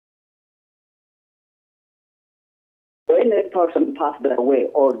when a person passed away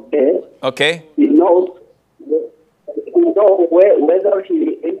or dead, Okay. he knows whether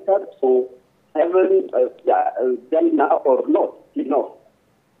he entered to heaven Jannah or not. He knows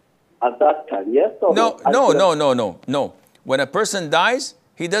at that time. Yes or No, no? no. When a person dies,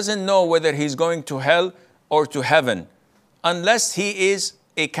 he doesn't know whether he's going to hell or to heaven, unless he is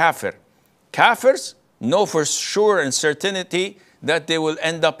a kafir. Kafirs know for sure and certainty that they will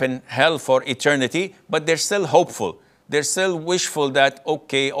end up in hell for eternity, but they're still hopeful. They're still wishful that,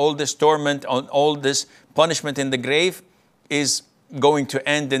 okay, all this torment, all this punishment in the grave is going to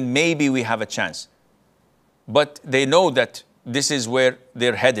end and maybe we have a chance. But they know that this is where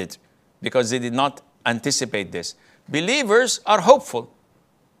they're headed because they did not anticipate this. Believers are hopeful,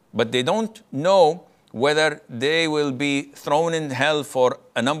 but they don't know whether they will be thrown in hell for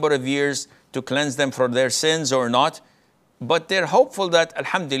a number of years to cleanse them from their sins or not. But they're hopeful that,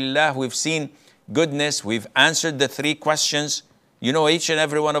 alhamdulillah, we've seen goodness. We've answered the 3 questions. You know, each and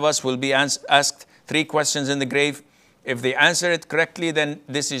every one of us will be asked 3 questions in the grave. If they answer it correctly, then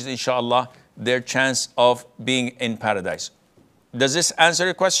this is, inshallah, their chance of being in paradise. Does this answer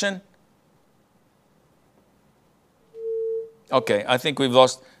your question? Okay, I think we've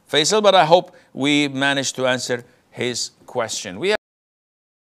lost Faisal, but I hope we managed to answer his question.